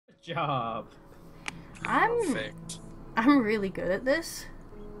job. Perfect. I'm really good at this.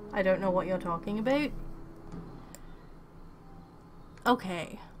 I don't know what you're talking about.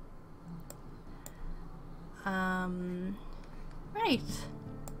 Okay. Right.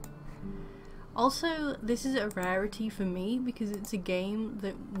 Also, this is a rarity for me because it's a game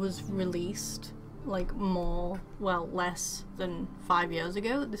that was released like less than 5 years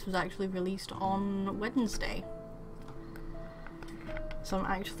ago. This was actually released on Wednesday. So I'm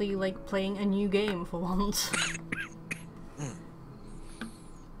actually like playing a new game for once.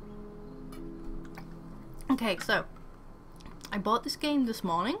 Okay, so I bought this game this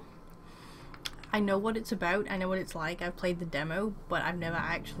morning. I know what it's about, I know what it's like. I've played the demo, but I've never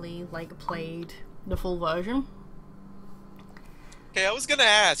actually like played the full version. Okay, I was gonna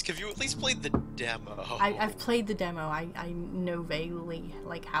ask, have you at least played the demo? I've played the demo. I know vaguely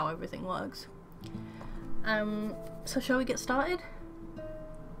like how everything works. So shall we get started?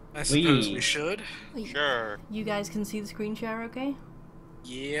 I suppose we should. Sure. You guys can see the screen share, okay?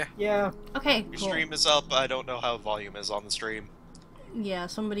 Yeah. Yeah. Okay, Your cool. stream is up. I don't know how volume is on the stream. Yeah,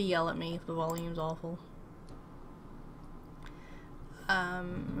 somebody yell at me if the volume's awful. You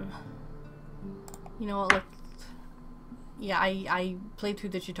know what, look. Yeah, I played through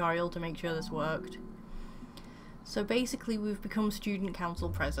the tutorial to make sure this worked. So basically we've become student council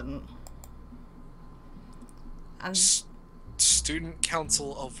president. And Student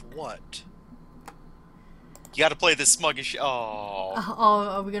council of what? You gotta play this smuggish. Oh. oh,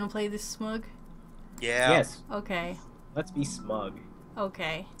 are we gonna play this smug? Yeah. Yes. Okay. Let's be smug.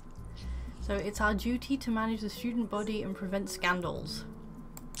 Okay. So it's our duty to manage the student body and prevent scandals.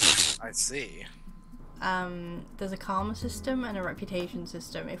 I see. There's a karma system and a reputation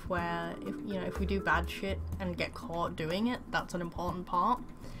system. If we do bad shit and get caught doing it, that's an important part.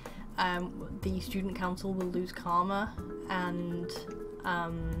 The student council will lose karma, and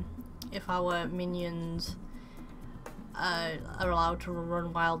if our minions are allowed to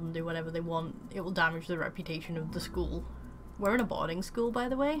run wild and do whatever they want, it will damage the reputation of the school. We're in a boarding school, by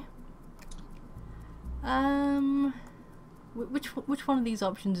the way. Which one of these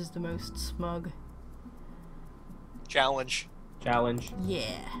options is the most smug? Challenge. Challenge.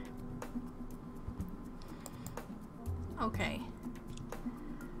 Yeah. Okay.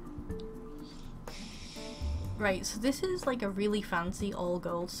 Right, so this is like a really fancy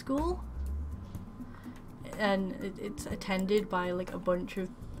all-girls school. And it's attended by like a bunch of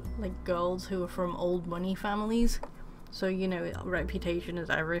like girls who are from old money families. So, you know, reputation is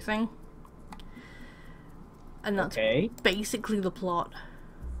everything. And that's basically the plot.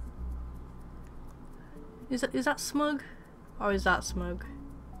 Is that smug? Or is that smug?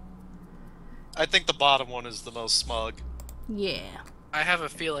 I think the bottom one is the most smug. Yeah. I have a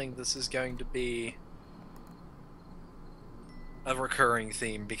feeling this is going to be a recurring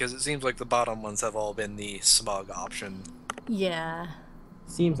theme, because it seems like the bottom ones have all been the smug option. Yeah.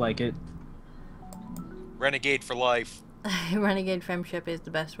 Seems like it. Renegade for life. Renegade Femship is the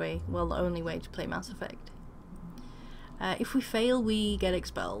best way, well, the only way to play Mass Effect. If we fail, we get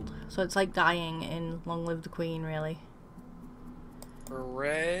expelled. So it's like dying in Long Live the Queen, really.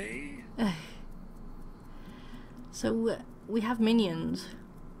 Hooray! So we have minions.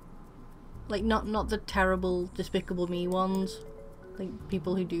 Like, not the terrible, Despicable Me ones. Like,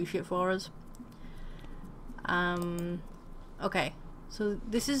 people who do shit for us. Okay. So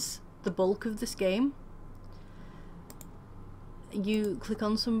this is the bulk of this game. You click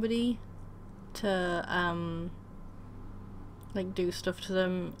on somebody to, like, do stuff to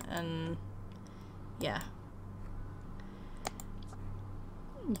them, and yeah.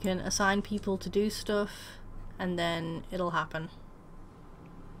 You can assign people to do stuff, and then it'll happen.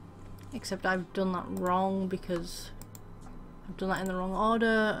 Except I've done that wrong because I've done that in the wrong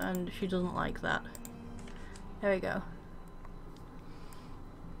order, and she doesn't like that. There we go.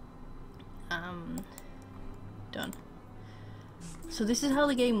 Done. So this is how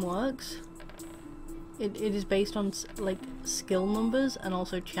the game works. It is based on like skill numbers and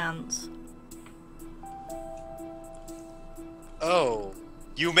also chance. Oh.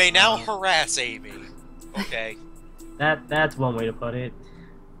 You may now harass Amy. Okay. That's one way to put it.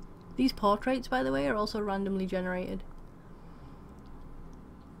 These portraits, by the way, are also randomly generated.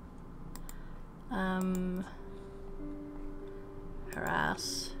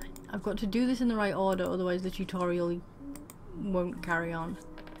 Harass. I've got to do this in the right order, otherwise the tutorial won't carry on.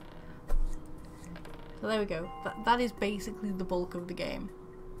 So there we go. That is basically the bulk of the game.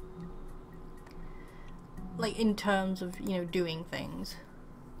 Like, in terms of, you know, doing things.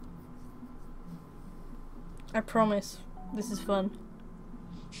 I promise, this is fun.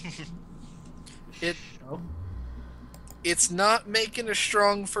 It Oh. It's not making a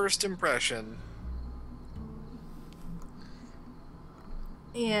strong first impression.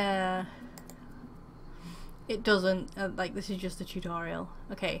 Yeah. It doesn't. Like, this is just a tutorial.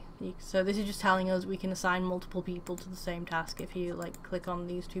 Okay, so this is just telling us we can assign multiple people to the same task. If you, like, click on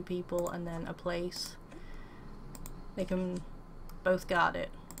these two people and then a place, they can both guard it.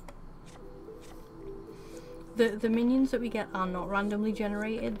 The minions that we get are not randomly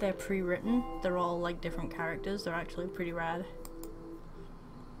generated, they're pre-written. They're all, like, different characters. They're actually pretty rad.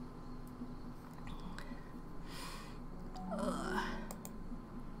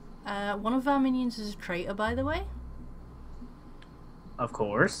 One of our minions is a traitor, by the way. Of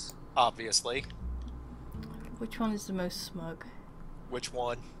course. Obviously. Which one is the most smug? Which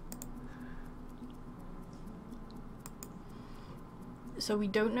one? So we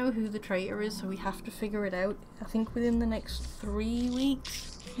don't know who the traitor is, so we have to figure it out, I think within the next 3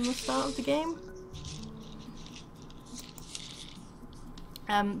 weeks from the start of the game.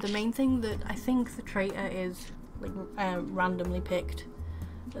 The main thing that I think the traitor is, like, randomly picked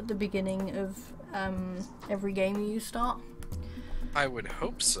at the beginning of every game you start. I would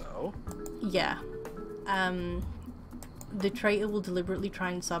hope so. Yeah. The traitor will deliberately try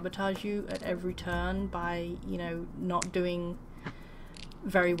and sabotage you at every turn by, you know, not doing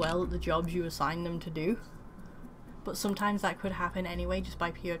very well at the jobs you assign them to do. But sometimes that could happen anyway, just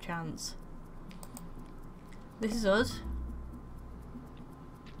by pure chance. This is us.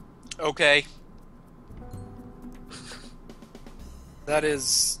 Okay. That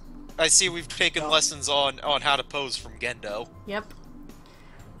is... I see we've taken lessons on how to pose from Gendo. Yep.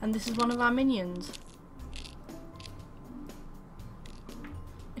 And this is one of our minions.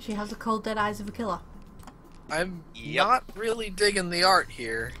 She has the cold dead eyes of a killer. I'm Yep. not really digging the art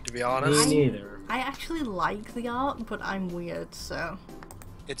here, to be honest. Me neither. I actually like the art, but I'm weird, so...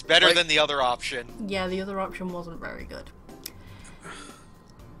 It's better Like- than the other option. Yeah, the other option wasn't very good.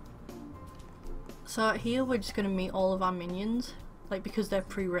 So here we're just gonna meet all of our minions. Like, because they're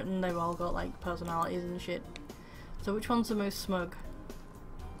pre-written, they've all got, like, personalities and shit. So which one's the most smug?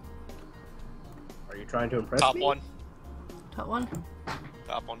 Are you trying to impress Top me? one. Top one?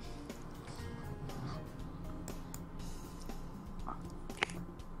 Top one.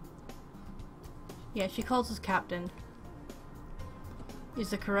 Yeah, she calls us Captain. Is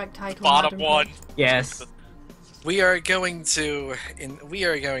the correct title Bottom Madam one. Yes. We are going to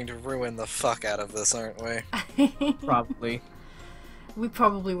ruin the fuck out of this, aren't we? Prince? Probably. We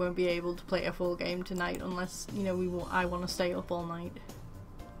probably won't be able to play a full game tonight unless, you know, I want to stay up all night.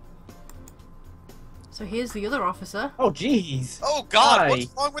 So here's the other officer. Oh, jeez. Oh god, Hi. what's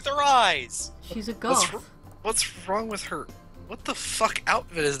wrong with her eyes? She's a What's goth. What's wrong with her? What the fuck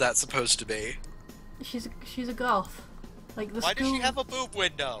outfit is that supposed to be? She's a goth. Like the Why does school. she have a boob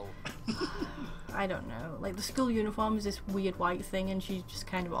window? I don't know. Like the school uniform is this weird white thing, and she just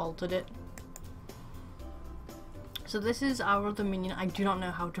kind of altered it. So this is our other minion. I do not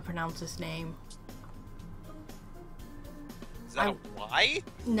know how to pronounce this name. Is that a Y?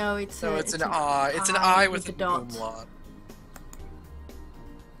 No, it's No, a, it's an I. It's an I with a dot. umlaut.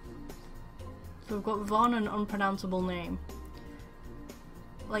 So we've got Vaughn, an unpronounceable name.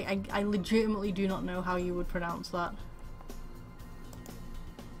 Like, I legitimately do not know how you would pronounce that.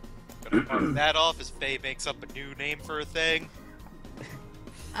 Gonna mark that off as Faye makes up a new name for a thing.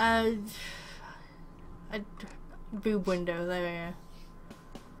 A boob window, there we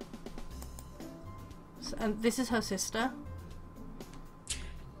go. So, and this is her sister.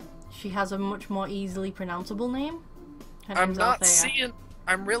 She has a much more easily pronounceable name. Her I'm name's not Althea. seeing.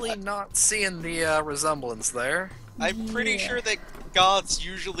 I'm really not seeing the resemblance there. I'm pretty Yeah. sure that goths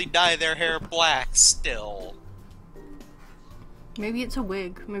usually dye their hair black still. Maybe it's a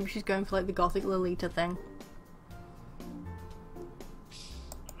wig. Maybe she's going for like the gothic Lolita thing.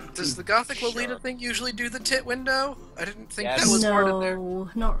 Does the Gothic Sure. Lolita thing usually do the tit window? I didn't think Yes. that was part of there. No,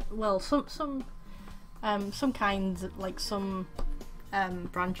 not well. Some kinds, like some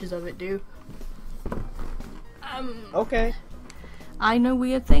branches of it do. Okay. I know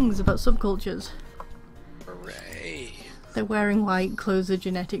weird things about subcultures. Hooray. They're wearing white, clothes are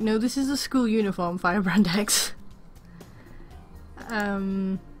genetic. No, this is a school uniform, Firebrand X.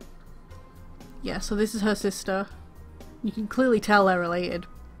 Yeah, so this is her sister. You can clearly tell they're related.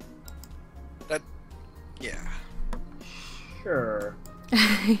 Yeah. Sure.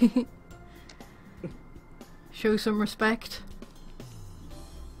 Show some respect.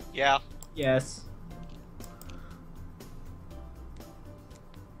 Yeah. Yes.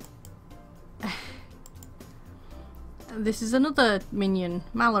 This is another minion,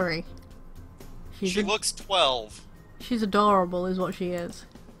 Mallory. She looks 12. She's adorable, is what she is.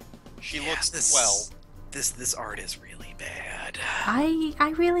 She looks this, 12. This art is really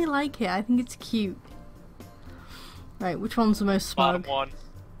I really like it. I think it's cute. Right, which one's the most Bottom smug? one.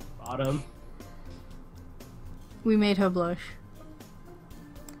 Bottom. We made her blush.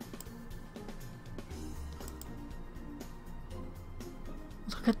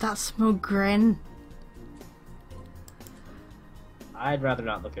 Look at that smug grin. I'd rather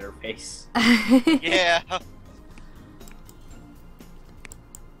not look at her face. Yeah.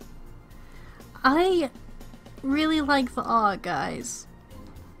 I really like the art, guys.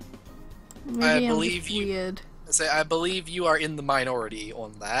 Maybe I I'm believe just you- weird. I believe you are in the minority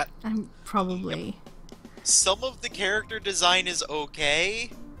on that. I'm probably. Some of the character design is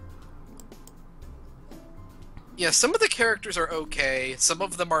okay. Yeah, some of the characters are okay, some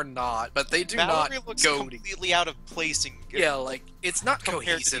of them are not, but they do Valerie not looks go. completely out of place in Yeah, like it's not compared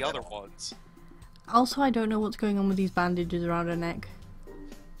to cohesive. the other at all. ones. Also, I don't know what's going on with these bandages around her neck.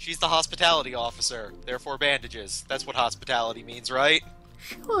 She's the hospitality officer, therefore bandages. That's what hospitality means, right?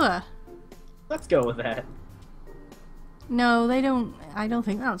 Sure. Let's go with that. No, they don't. I don't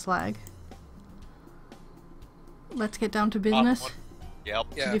think that's lag. Let's get down to Bottom business one. Yep.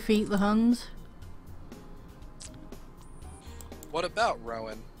 to Yeah. defeat the Huns. What about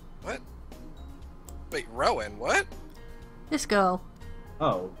Rowan? What? Wait, Rowan? What? This girl.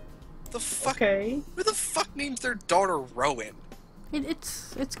 Oh, The fuck? okay. Who the fuck names their daughter Rowan?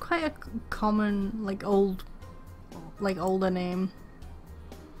 It's quite a common older name.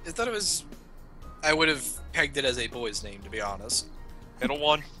 I thought it was. I would have pegged it as a boy's name, to be honest. Middle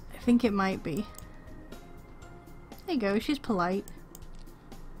one. I think it might be. There you go. She's polite.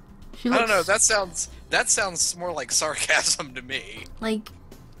 She I looks don't know. That sounds more like sarcasm to me. like.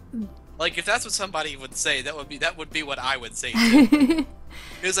 Like if that's what somebody would say, that would be what I would say too.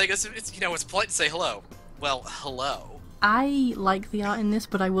 It's like it's it's polite to say hello. Well, hello. I like the art in this,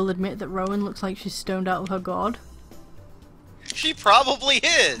 but I will admit that Rowan looks like she's stoned out of her god. She probably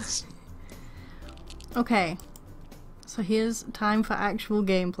is. Okay, so here's time for actual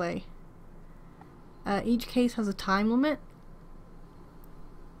gameplay. Each case has a time limit.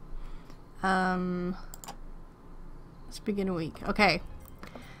 Let's begin a week. Okay.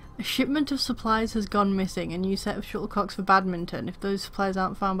 A shipment of supplies has gone missing. A new set of shuttlecocks for badminton. If those supplies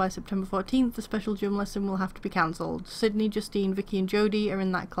aren't found by September 14th, the special gym lesson will have to be cancelled. Sydney, Justine, Vicky and Jodie are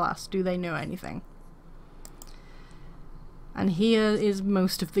in that class. Do they know anything? And here is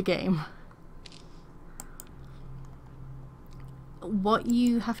most of the game. What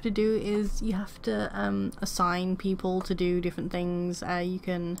you have to do is you have to assign people to do different things. You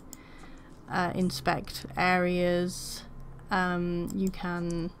can inspect areas. You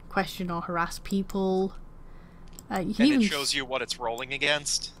can question or harass people. You can And even it shows you what it's rolling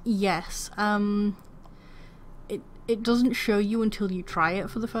against. yes. It doesn't show you until you try it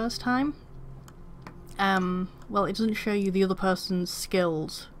for the first time. Well, it doesn't show you the other person's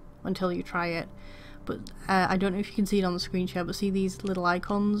skills until you try it. But I don't know if you can see it on the screen share, but see these little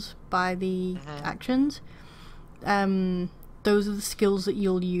icons by the actions? Those are the skills that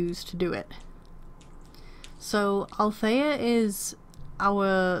you'll use to do it. So Althea is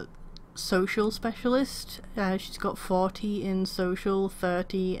our social specialist. She's got 40 in social,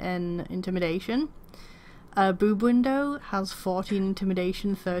 30 in intimidation. Boob Window has 40 in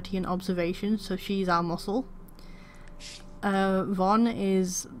intimidation, 30 in observation, so she's our muscle. Vaughn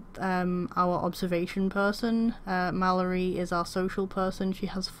is our observation person. Mallory is our social person. She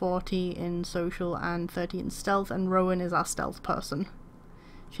has 40 in social and 30 in stealth. And Rowan is our stealth person.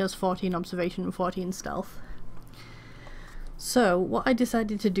 She has 40 in observation and 40 in stealth. So, what I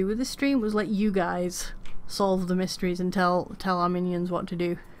decided to do with this stream was let you guys solve the mysteries and tell our minions what to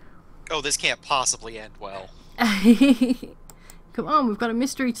do. Oh, this can't possibly end well. Come on, we've got a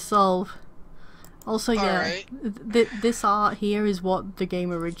mystery to solve. Also, yeah, Alright. This art here is what the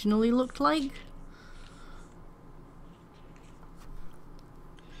game originally looked like.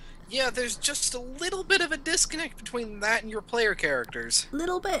 Yeah, there's just a little bit of a disconnect between that and your player characters.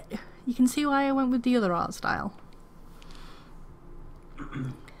 Little bit. You can see why I went with the other art style.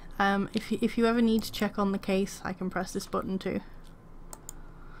 If you ever need to check on the case, I can press this button too.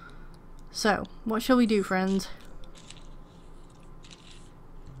 So, what shall we do, friends?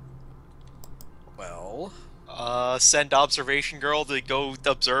 Well, Send observation girl to go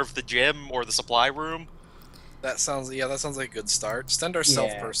observe the gym or the supply room. that sounds like a good start. Send our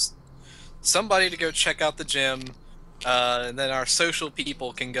stealth Yeah. person, somebody to go check out the gym, and then our social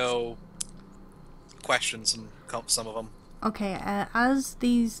people can go question some of them. Okay, as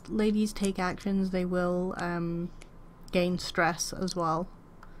these ladies take actions, they will gain stress as well.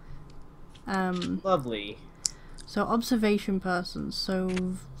 Lovely. So observation persons. So,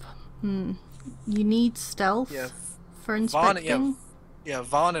 you need stealth Yeah. for Vaughn, inspecting. yeah,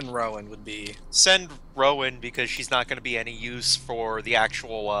 Vaughn and Rowan would be. Send Rowan because she's not going to be any use for the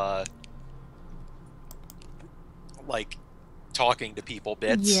actual, like, talking to people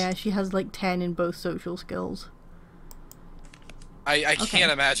bits. Yeah, she has like 10 in both social skills. I Okay.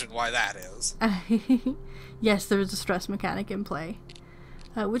 can't imagine why that is. Yes, there is a stress mechanic in play.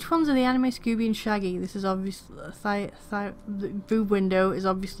 Which ones are the anime Scooby and Shaggy? This is obviously the boob window is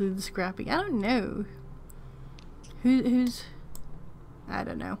obviously the Scrappy. I don't know. Who's? I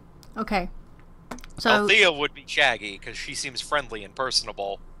don't know. Okay. So Althea would be Shaggy because she seems friendly and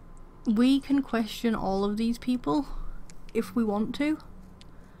personable. we can question all of these people if we want to.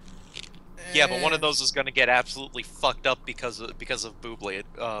 Yeah, but one of those is going to get absolutely fucked up because of boob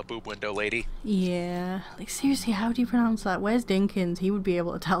window lady. Yeah. Like seriously, how do you pronounce that? Where's Dinkins? He would be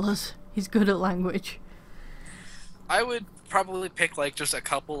able to tell us. He's good at language. I would probably pick like just a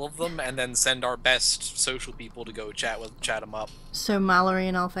couple of them and then send our best social people to go chat them up. So Mallory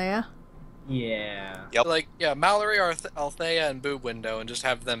and Althea. Yeah. Yep. Like yeah, Mallory, Althea, and Boob Window, and just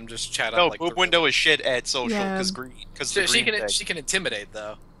have them just chat No, up. Like boob window is shit at social Yeah. because She can intimidate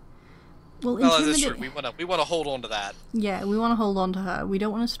though. Well, Well, that's true. intimidate. We wanna hold on to that. Yeah, we want to hold on to her. We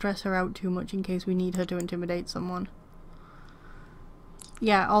don't want to stress her out too much in case we need her to intimidate someone.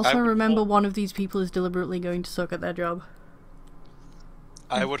 Yeah, also would remember hold- one of these people is deliberately going to suck at their job.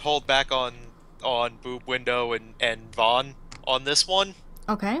 I would hold back on boob window and Vaughn on this one,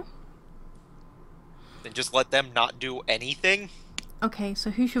 Okay. and just let them not do anything. Okay,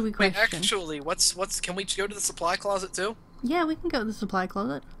 so who should we Wait, question? actually, what's can we go to the supply closet too? Yeah, we can go to the supply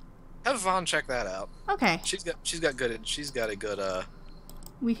closet. Have Vaughn check that out. Okay, She's got a good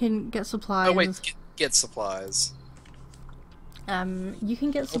we can get supplies. Oh wait, get supplies. You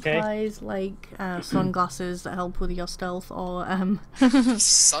can get Okay. supplies like sunglasses that help with your stealth, or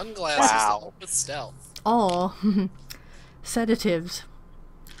Sunglasses Wow. that help with stealth. or sedatives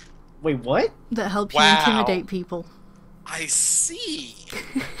Wait, what? that help you Wow. intimidate people. I see.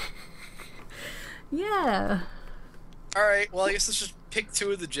 Yeah. All right. Well, I guess let's just pick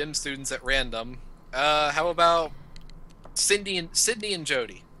two of the gym students at random. How about Sydney and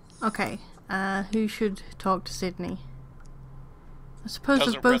Jody? Okay. Who should talk to Sydney? I suppose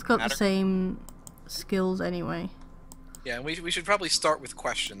Doesn't they've both really got matter. the same skills anyway. Yeah, and we should probably start with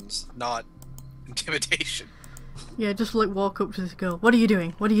questions, not intimidation. Yeah, just like walk up to this girl. What are you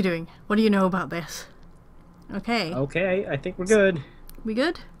doing? What are you doing? What do you know about this? Okay. Okay, I think we're good. We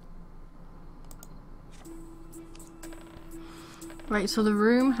good? Right, so the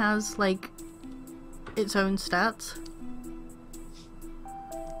room has like its own stats.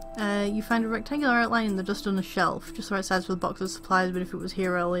 You find a rectangular outline in the dust on a shelf, just right sides with a box of supplies, but if it was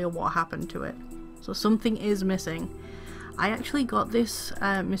here earlier, what happened to it? So something is missing. I actually got this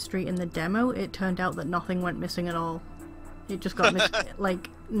mystery in the demo. It turned out that nothing went missing at all. It just got like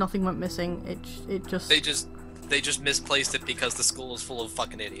nothing went missing. It just They just misplaced it because the school is full of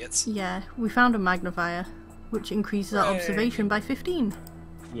fucking idiots. yeah. We found a magnifier, which increases our Yay. observation by 15.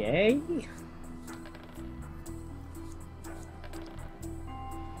 Yay.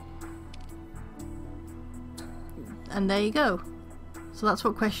 And there you go. So that's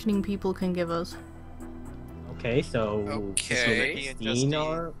what questioning people can give us. Okay, so Okay. Christine Justine.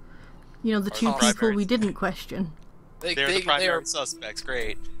 are... You know, the Or two the people primary- we didn't question. They They're the they primary are suspects.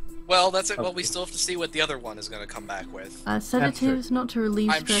 Great. well. That's it. Well, Okay. we still have to see what the other one is going to come back with. Sedatives, not to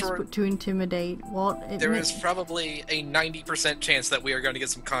relieve I'm stress, sure- but to intimidate. What? It There ma- is probably a 90% chance that we are going to get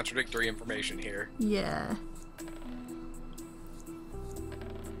some contradictory information here. Yeah.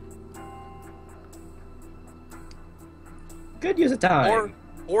 Good use of time.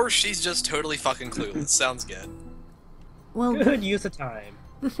 Or she's just totally fucking clueless. Sounds good. Well, Good use of time.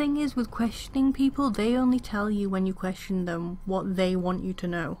 the thing is, with questioning people, they only tell you when you question them what they want you to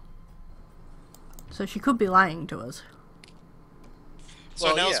know. So she could be lying to us.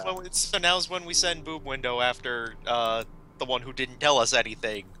 So Well, now's when we send boob window after the one who didn't tell us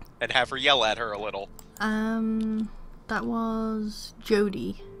anything and have her yell at her a little. That was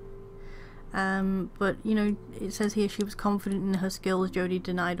Jody. But, you know, it says here she was confident in her skills, Jody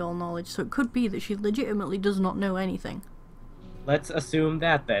denied all knowledge, so it could be that she legitimately does not know anything. Let's assume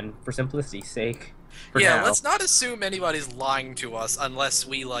that then, for simplicity's sake. For Yeah, now. let's not assume anybody's lying to us unless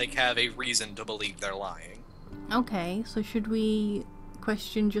we like have a reason to believe they're lying. Okay, so should we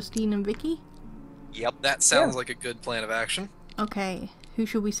question Justine and Vicky? Yep. That sounds like a good plan of action. Okay, who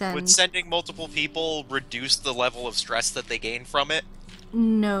should we send? Would sending multiple people reduce the level of stress that they gain from it?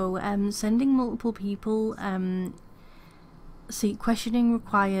 No, sending multiple people, see, questioning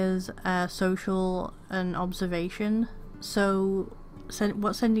requires social and observation, so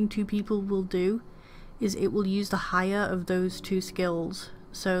what sending two people will do is it will use the higher of those two skills.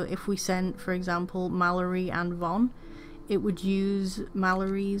 So if we sent, for example, Mallory and Vaughn, it would use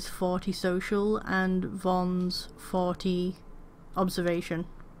Mallory's 40 social and Vaughn's 40 observation,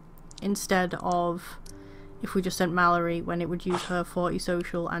 instead of if we just sent Mallory, when it would use her 40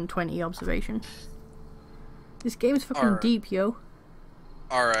 social and 20 observation. This game's fucking Alright. deep, yo.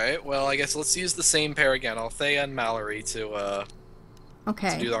 Alright, well, I guess let's use the same pair again. Althea and Mallory to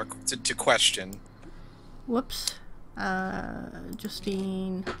Okay. do our to question. Whoops.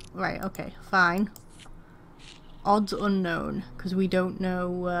 Justine. Right, okay, fine. Odds unknown, because we don't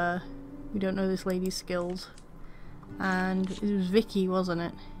know this lady's skills. And it was Vicky, wasn't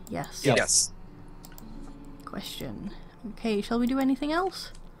it? Yes. Yep. Yes. Question. Okay, shall we do anything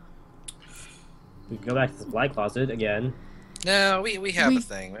else? We can go back to the supply closet again. No, we have a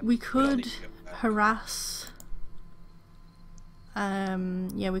thing. We don't could need to go back. harass.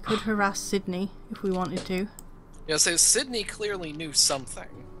 Yeah, we could harass Sydney if we wanted to. Yeah, so Sydney clearly knew something.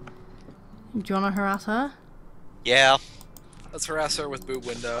 Do you want to harass her? Yeah. Let's harass her with boob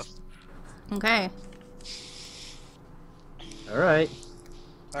window. Okay. Alright,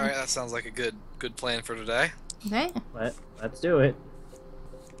 Alright, that sounds like a good plan for today. Okay. let's do it.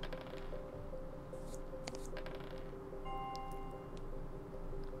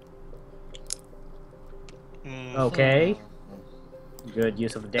 Okay. Good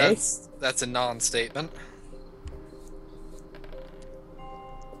use of the day. That's a non-statement.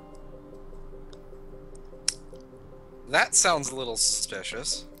 That sounds a little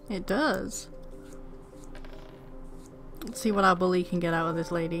suspicious. It does. Let's see what our bully can get out of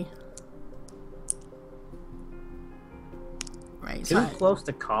this lady. Right, Too so close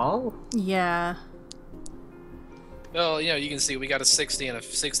to call? yeah. Well, you know, you can see we got a 60 and a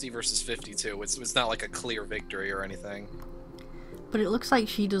 60 versus 52. It's not like a clear victory or anything. But it looks like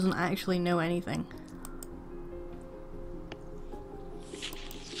she doesn't actually know anything.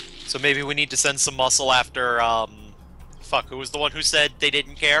 So maybe we need to send some muscle after, fuck, who was the one who said they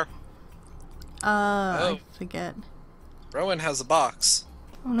didn't care? I forget. Rowan has a box.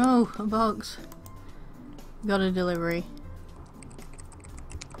 Oh no, a box. Got a delivery.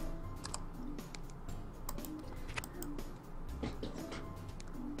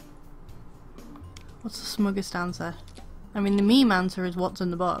 What's the smuggest answer? I mean, the meme answer is what's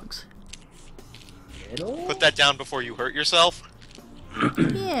in the box. Middle? Put that down before you hurt yourself.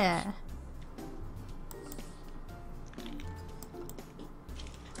 Yeah.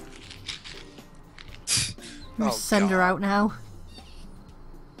 I'm gonna Oh, send her God. out now.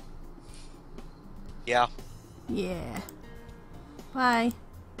 Yeah. Yeah. Bye.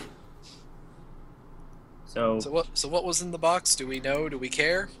 So, So what was in the box? Do we know? Do we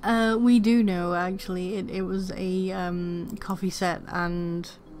care? We do know actually. It was a coffee set and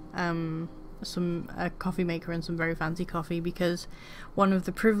a coffee maker and some very fancy coffee, because one of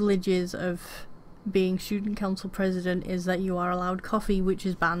the privileges of being student council president is that you are allowed coffee, which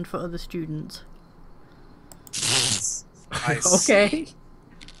is banned for other students. I see. okay.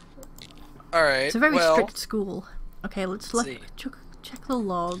 All right. It's a very well, strict school. Okay, let's see. check the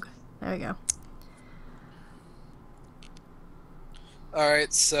log. There we go. All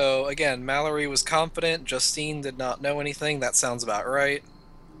right. So again, Mallory was confident. Justine did not know anything. That sounds about right.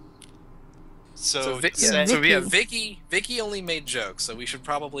 So, yeah. So we have Vicky. Vicky only made jokes, so we should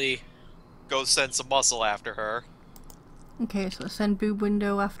probably. go send some muscle after her. Okay, so let's send boob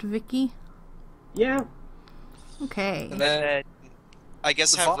window after Vicky. Yeah. Okay. And And then then, I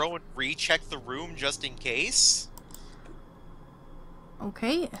guess The have fo- Rowan recheck the room just in case?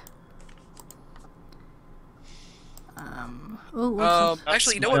 Okay. Oh, what's this?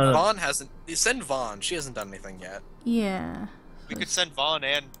 actually, you know what? Uh, Vaughn hasn't. Send Vaughn. She hasn't done anything yet. Yeah. We could send Vaughn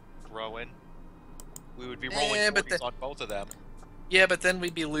and Rowan. We would be rolling Eh, but 40s on both of them. Yeah, but then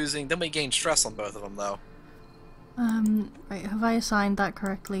we'd be losing. Then we gain stress on both of them, though. Right, have I assigned that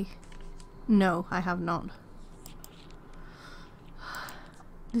correctly? No, I have not.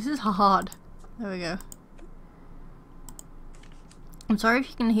 This is hard. There we go. I'm sorry if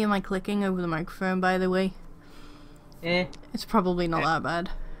you can hear my clicking over the microphone, by the way. Eh. It's probably not that bad.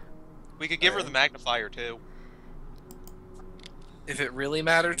 We could give her the magnifier too. If it really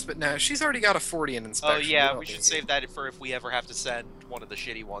matters, but no, she's already got a 40 in inspection. Oh yeah, don't we should need save that for if we ever have to send one of the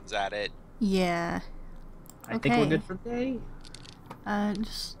shitty ones at it. Yeah. I think we're Okay. good for the day.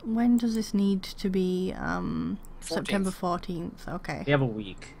 Just when does this need to be? September 14th. Okay. We have a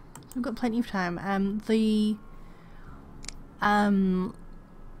week. We've got plenty of time.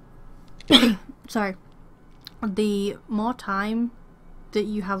 Sorry. The more time that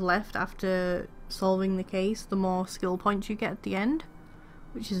you have left after solving the case, the more skill points you get at the end,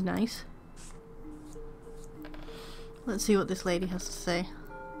 which is nice. Let's see what this lady has to say.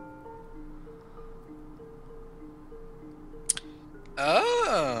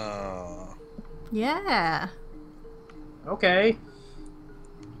 Oh. Yeah. Okay.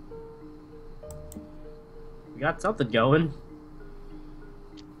 We got something going.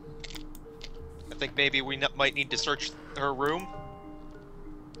 I think maybe we might need to search her room.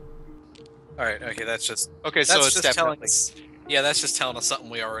 All right. Okay, that's just. Okay, That's so it's just telling definitely. us. Yeah, that's just telling us something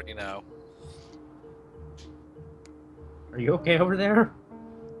we already know. Are you okay over there?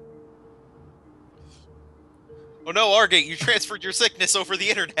 Oh no, Argate, you transferred your sickness over the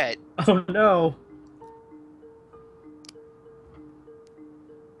internet. Oh no.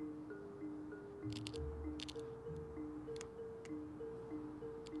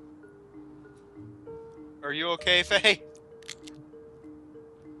 Are you okay, Faye?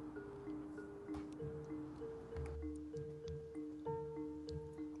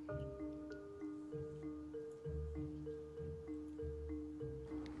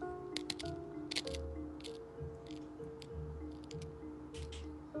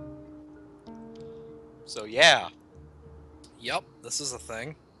 So yeah. Yep, this is a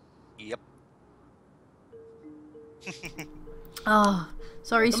thing. Yep. Oh,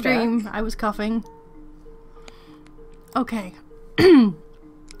 sorry, Welcome stream. I was coughing. Okay. I'm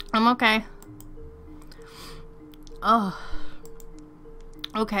okay. Oh.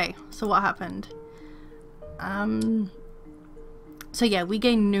 Okay, so what happened? So yeah, we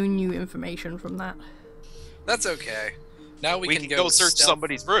gained no new information from that. That's okay. Now we, We can can go with search stealth.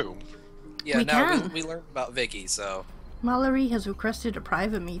 somebody's room. Yeah, We now can. we learned about Vicky, so Mallory has requested a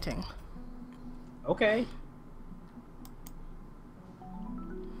private meeting. Okay.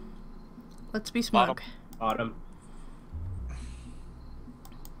 Let's be smug. Autumn.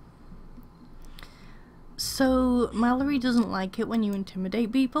 So, Mallory doesn't like it when you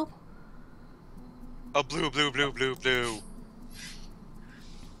intimidate people? Oh, blue, blue, blue, blue, blue.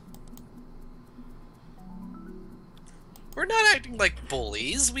 we're not acting like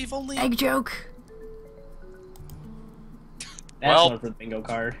bullies. We've only Egg joke! That's Well- one for the bingo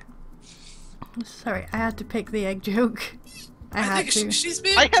card. Sorry, I had to pick the egg joke. I had think to. she's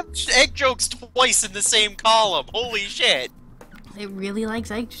being. I have egg jokes twice in the same column. Holy shit. It really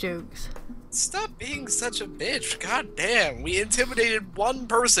likes egg jokes. Stop being such a bitch. God damn, we intimidated one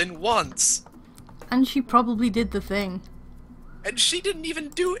person once. And she probably did the thing. And she didn't even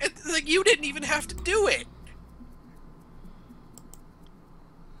do it. Like, you didn't even have to do it.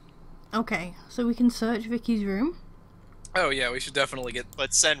 Okay, so we can search Vicky's room. Oh, yeah, we should definitely get.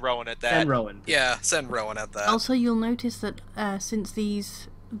 But send Rowan at that. And Rowan. Yeah, send Rowan at that. Also, you'll notice that since these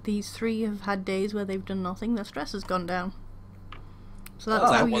three have had days where they've done nothing, their stress has gone down. So that's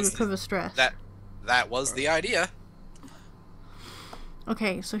Oh, how that you was- recover stress. That was the idea.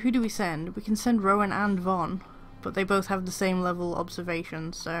 Okay, so who do we send? We can send Rowan and Vaughn, but they both have the same level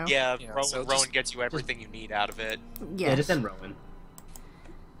observation, so... Yeah, Yeah, Rowan, so Rowan just- gets you everything you need out of it. Yes. Yeah, just send Rowan.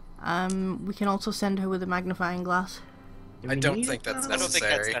 We can also send her with a magnifying glass. Do I we don't need think it that's now? I don't think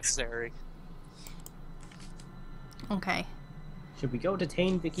that's Necessary. necessary. Okay. Should we go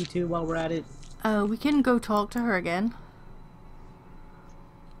detain Vicky too while we're at it? We can go talk to her again.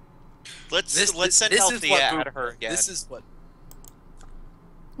 Let's This send is Althea what at her again. This is what.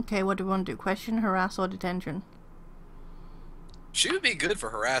 Okay, what do we want to do? Question, harass, or detention? She would be good for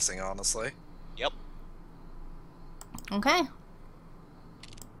harassing, honestly. Yep. Okay.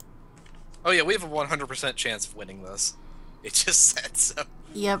 Oh yeah, we have a 100% chance of winning this. It just said so.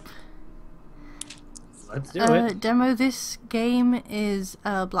 Yep. Let's do it. Demo, this game is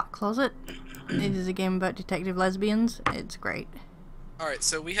Black Closet. It is a game about detective lesbians. It's great. All right,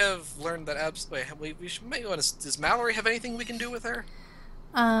 so we have learned that we may want to. Does Mallory have anything we can do with her?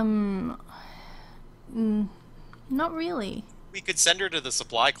 Not really. We could send her to the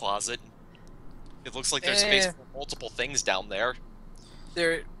supply closet. It looks like there's space Eh. for multiple things down there.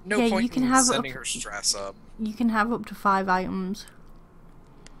 There, no Yeah, point you can in have sending up- her stress up. You can have up to 5 items.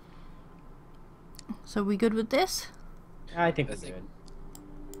 So we good with this? I think I we're think- good.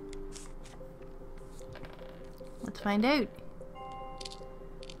 Let's find out.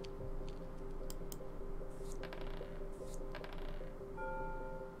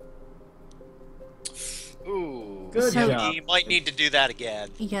 Ooh. Good So- job. We might need to do that again.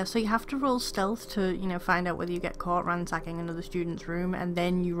 Yeah, so you have to roll stealth to, find out whether you get caught ransacking another student's room, and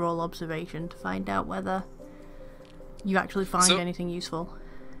then you roll observation to find out whether you actually find So- anything useful.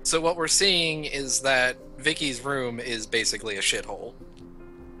 So what we're seeing is that Vicky's room is basically a shithole.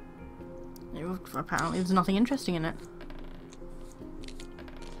 Apparently there's nothing interesting in it.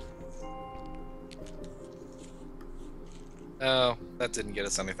 Oh, that didn't get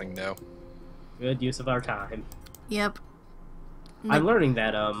us anything new. Good use of our time. Yep. I'm learning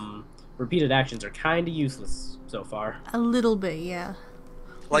that repeated actions are kind of useless so far. A little bit, yeah.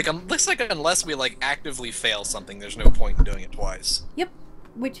 Like, looks like unless we like actively fail something, there's no point in doing it twice. Yep.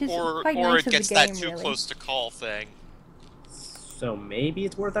 Which is Or quite nice it of gets the game, that too really. close to call thing. So maybe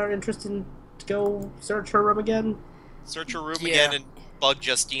it's worth our interest in to go search her room again. Search her room Yeah. again and bug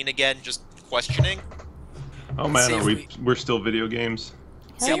Justine again, just questioning. Oh man, See are if we're still video games?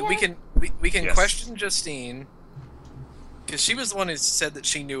 Hell See, yeah. we can Yes. question Justine, because she was the one who said that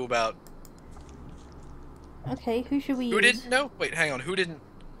she knew about. Okay, who should we use? Who didn't know? Wait, hang on. Who didn't?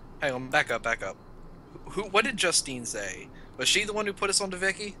 Hang on. Back up. Back up. Who? What did Justine say? Was she the one who put us onto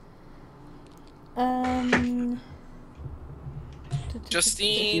Vicky?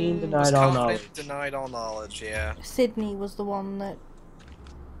 Justine denied was all confident, knowledge. denied all knowledge. Yeah. Sydney was the one that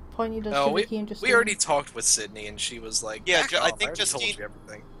pointed us Oh, to we, Vicky and Justine. we already talked with Sydney, and she was like, Yeah, "Back I off, think already told Justine- you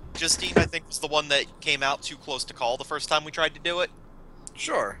everything." Justine, I think, was the one that came out too close to call the first time we tried to do it.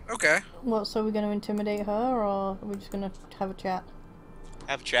 Sure. Okay. What, so we're going to intimidate her, or are we just going to have a chat?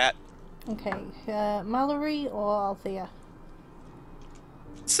 Have chat. Okay, Mallory or Althea?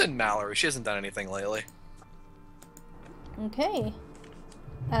 Send Mallory. She hasn't done anything lately. Okay.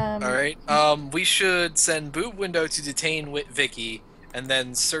 All right. We should send Boob Window to detain Vicky, and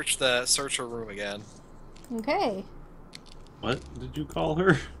then search her room again. Okay. What did you call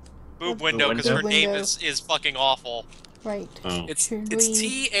her? Boob window, because her Window. name Window. is fucking awful. Right. Oh. It's Should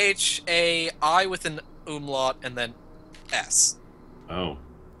THAI with an umlaut and then S. Oh.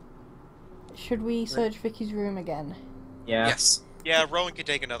 Should we search Vicky's room again? Yeah. Yes. Yeah, Rowan can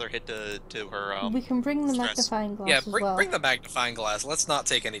take another hit to her. We can bring the stress. magnifying glass Yeah. as Bring, well. bring the magnifying glass. Let's not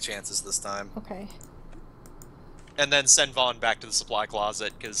take any chances this time. Okay. And then send Vaughn back to the supply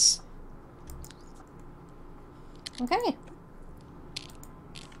closet, because Okay.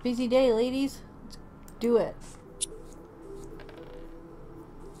 Busy day, ladies. Let's do it.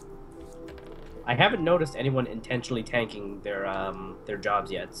 I haven't noticed anyone intentionally tanking their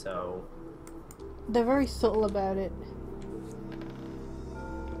jobs yet, so They're very subtle about it.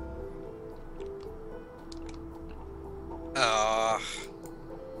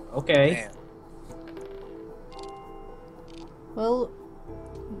 okay. Man. Well,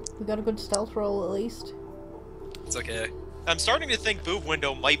 we got a good stealth roll at least. It's okay. I'm starting to think Boob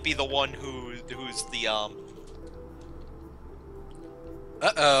Window might be the one who's the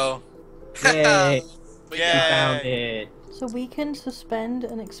Uh-oh. Yay! We We Yeah. found it. So we can suspend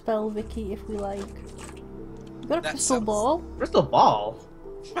and expel Vicky if we like. We got a That crystal sounds- ball. Crystal ball.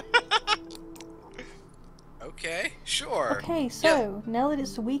 Okay, sure. Okay, so now that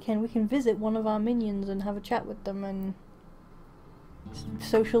it's the weekend, we can visit one of our minions and have a chat with them and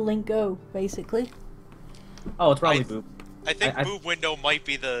social link go, basically. Oh, it's probably I- Boop. I think I- Boob Window might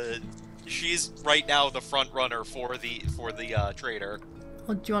be she's right now the front runner for the trader.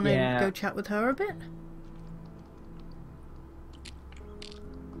 Or do you want to Yeah. go chat with her a bit?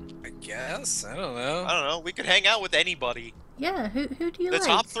 I guess. I don't know. I don't know. We could hang out with anybody. Yeah, who do you The like?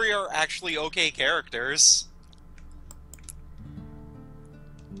 top three are actually okay characters.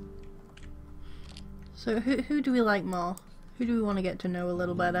 So who do we like more? Who do we want to get to know a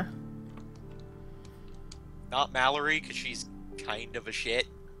little better? Not Mallory, because she's kind of a shit.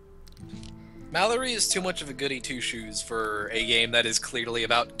 Mallory is too much of a goody two-shoes for a game that is clearly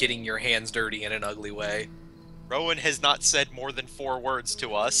about getting your hands dirty in an ugly way. Rowan has not said more than 4 words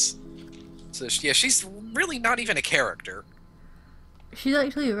to us. So yeah, she's really not even a character. She's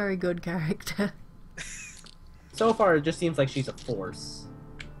actually a very good character. So far, it just seems like she's a force.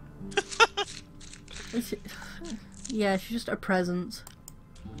 Yeah, she's just a presence.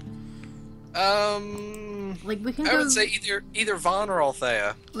 Like we can I go. would say either Vaughn or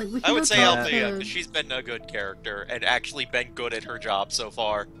Althea. Like we can I go would say talk Althea, to- because she's been a good character and actually been good at her job so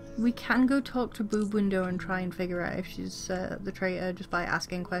far. We can go talk to Boob Window and try and figure out if she's the traitor just by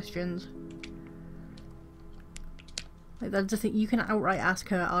asking questions. Like that's the thing. You can outright ask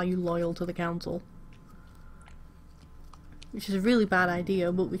her, "Are you loyal to the council?" Which is a really bad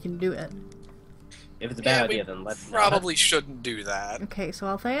idea, but we can do it. If it's a Yeah, bad we idea, then let's Probably shouldn't do that. Okay, so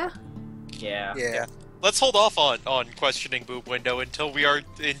Althea. Yeah. Yeah. Let's hold off on questioning Boob Window until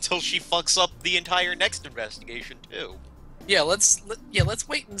she fucks up the entire next investigation too. Yeah, let's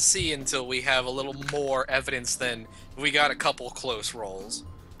wait and see until we have a little more evidence than we got a couple close rolls.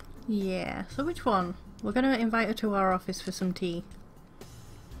 Yeah. So which one? We're gonna invite her to our office for some tea.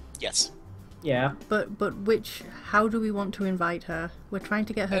 Yes. Yeah. But which? How do we want to invite her? We're trying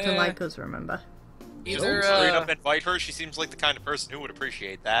to get her to Eh. like us. Remember Either Straight up invite her. She seems like the kind of person who would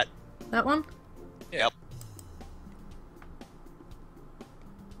appreciate that. that one? Yep.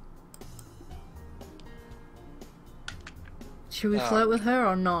 Should we flirt with her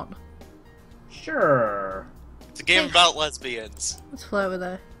or not? Sure. It's a game about lesbians. Let's flirt with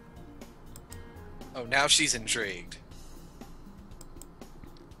her. Oh, now she's intrigued.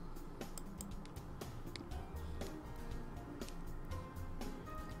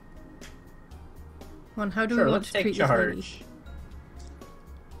 Come on, how do Sure, we want let's to treat take this lady? charge.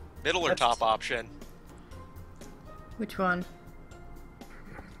 Middle or That's- top option? Which one?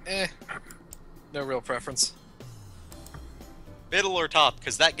 No real preference. Middle or top,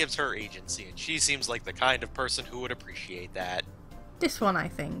 because that gives her agency, and she seems like the kind of person who would appreciate that. This one, I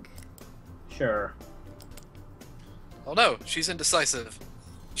think. Sure. Oh no, she's indecisive.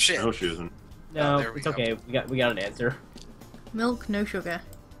 Shit. No, she isn't. No, there we it's go. okay. We got an answer. Milk, no sugar.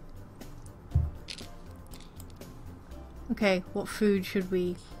 Okay, what food should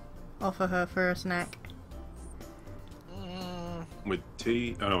we offer her for a snack? With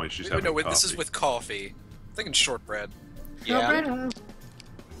tea? Oh no, wait, she's No, having coffee. this is with coffee. I'm thinking shortbread. Yeah. Shortbread?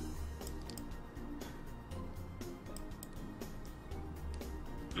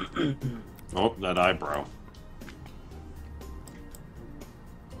 Oh, that eyebrow.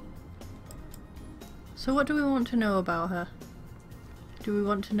 So what do we want to know about her? Do we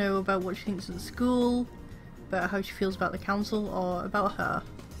want to know about what she thinks of the school, about how she feels about the council, or about her?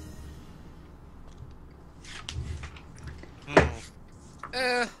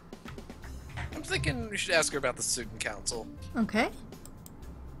 I'm thinking we should ask her about the student council. Okay.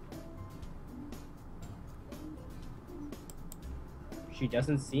 She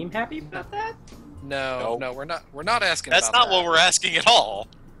doesn't seem happy about that. No, No. we're not asking That's about not that. what we're asking at all.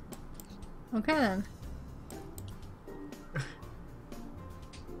 Okay then.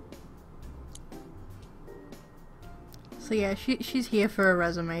 So yeah, she's here for a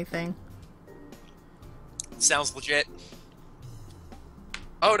resume thing. Sounds legit.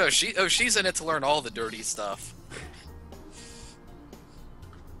 Oh no, she's in it to learn all the dirty stuff.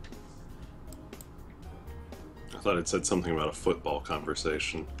 I thought it said something about a football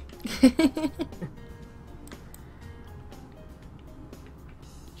conversation.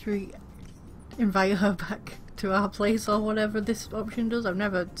 Should we invite her back to our place or whatever this option does? I've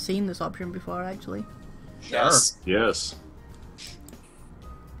never seen this option before, actually. Sure. Yes. Yes.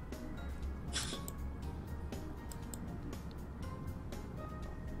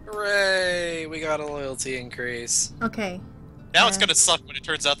 Hooray! We got a loyalty increase. Okay. Now it's Yeah. gonna suck when it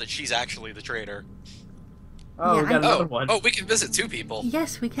turns out that she's actually the traitor. Oh, Yeah, we got I- another one. Oh, we can visit two people.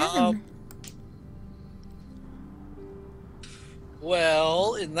 Yes, we can.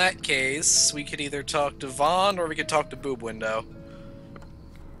 Well, in that case, we could either talk to Vaughn or we could talk to Boob Window.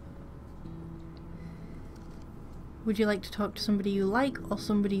 Would you like to talk to somebody you like or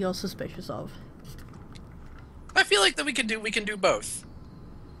somebody you're suspicious of? I feel like that we can do both.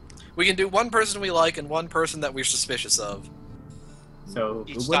 We can do one person we like and one person that we're suspicious of. So,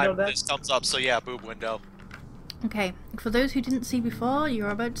 Each Boob Window time then? this comes up, so yeah, boob window. Okay, for those who didn't see before, you're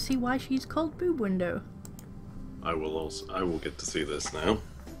about to see why she's called Boob Window. I will get to see this now.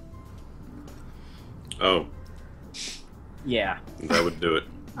 Oh, Yeah. that would do it.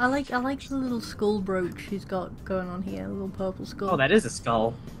 I like the little skull brooch she's got going on here, a little purple skull. Oh, that is a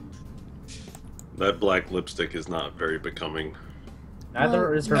skull. That black lipstick is not very becoming. Neither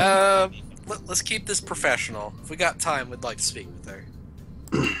Well, is her. Let's keep this professional. If we got time, we'd like to speak with her.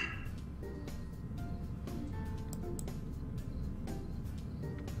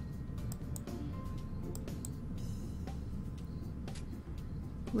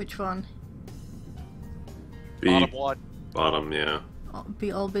 Which one? B, Bottom one. bottom, yeah.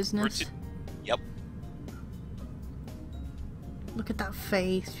 Be all business. Yep. Look at that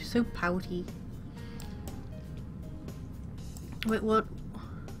face. She's so pouty. Wait, what?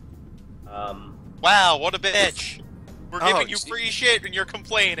 Wow, what a bitch! We're Oh, giving you gee. free shit and you're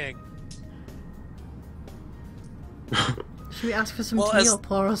complaining. Should we ask for some Well, tea as- or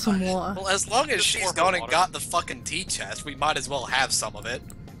pour her some water? Well, as long as Just she's pour her gone and water. got the fucking tea chest, we might as well have some of it.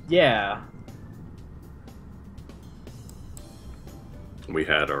 Yeah. We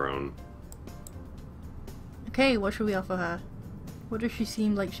had our own. Okay, what should we offer her? What does she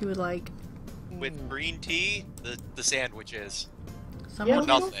seem like she would like? With green tea, the sandwiches. Someone?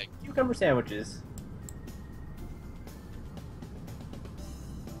 Yeah, Nothing. Cucumber sandwiches.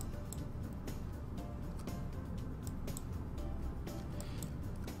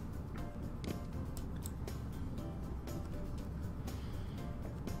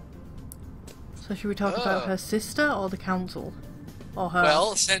 So should we talk about Oh. her sister or the council? Or her?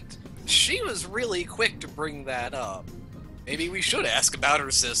 Well, since she was really quick to bring that up, maybe we should ask about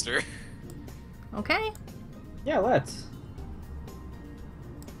her sister. Okay. Yeah, let's.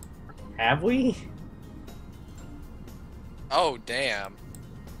 Have we? Oh, damn.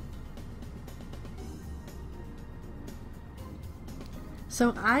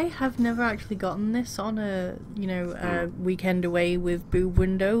 So I have never actually gotten this on a, a weekend away with Boob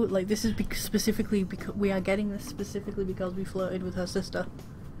window. Like, this is specifically because we are getting this specifically because we flirted with her sister.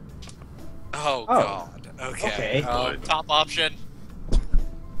 Oh, Oh. God. Okay. Okay. Top option.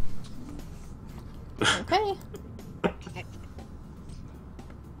 Okay.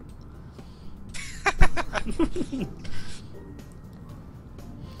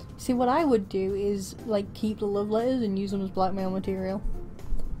 See, what I would do is, like, keep the love letters and use them as blackmail material.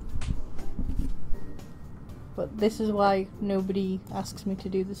 But this is why nobody asks me to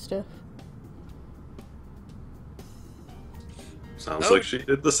do this stuff. Sounds Oh. like she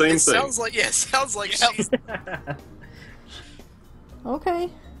did the same It thing. sounds like, sounds like Yep. she's... Okay.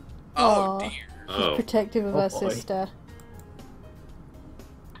 Oh, Aw. dear. Oh, Protective of Oh, her boy. sister.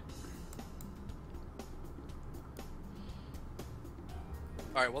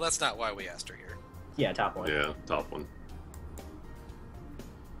 Alright, well, that's not why we asked her here. Yeah, top one. yeah, top one.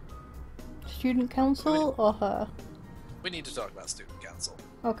 Student council or her? We need to talk about student council.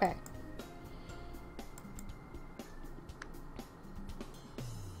 Okay.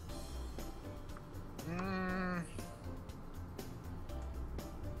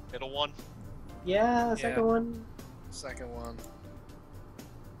 Middle one. Yeah, second Yeah. one. Second one.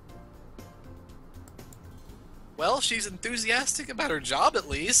 Well, she's enthusiastic about her job, at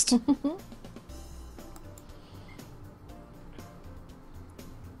least.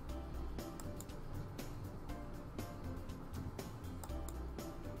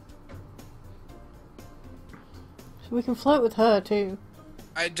 We can flirt with her too.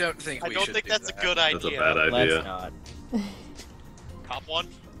 I don't think I we don't should think do that's that. a good That's a idea. bad Let's idea. not. Top one.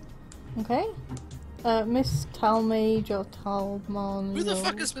 Okay. Miss Talmage or Talmage. Who the or-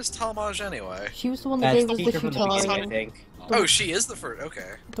 fuck is Miss Talmage anyway? She was the one that That's gave the us the teacher from the beginning, I tutorial. think. Oh, she is the first.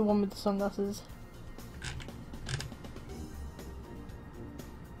 Okay. The one with the sunglasses.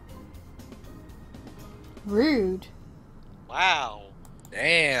 Rude. Wow.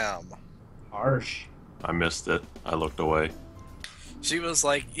 Damn. Harsh. I missed it. I looked away. She was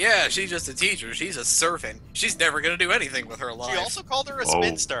like, yeah, she's just a teacher. She's a servant. She's never gonna do anything with her life. She also called her a Oh.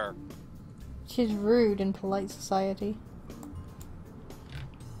 spinster. She's rude in polite society.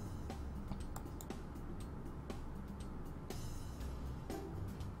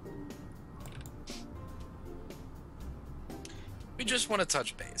 We just want to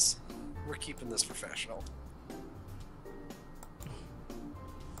touch base. We're keeping this professional.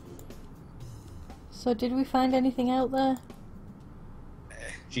 So did we find anything out there?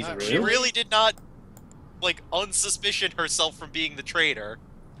 She's Not rude. She really did not, like, unsuspicion herself from being the traitor.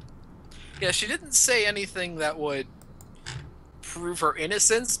 Yeah, she didn't say anything that would prove her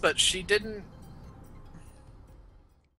innocence, but she didn't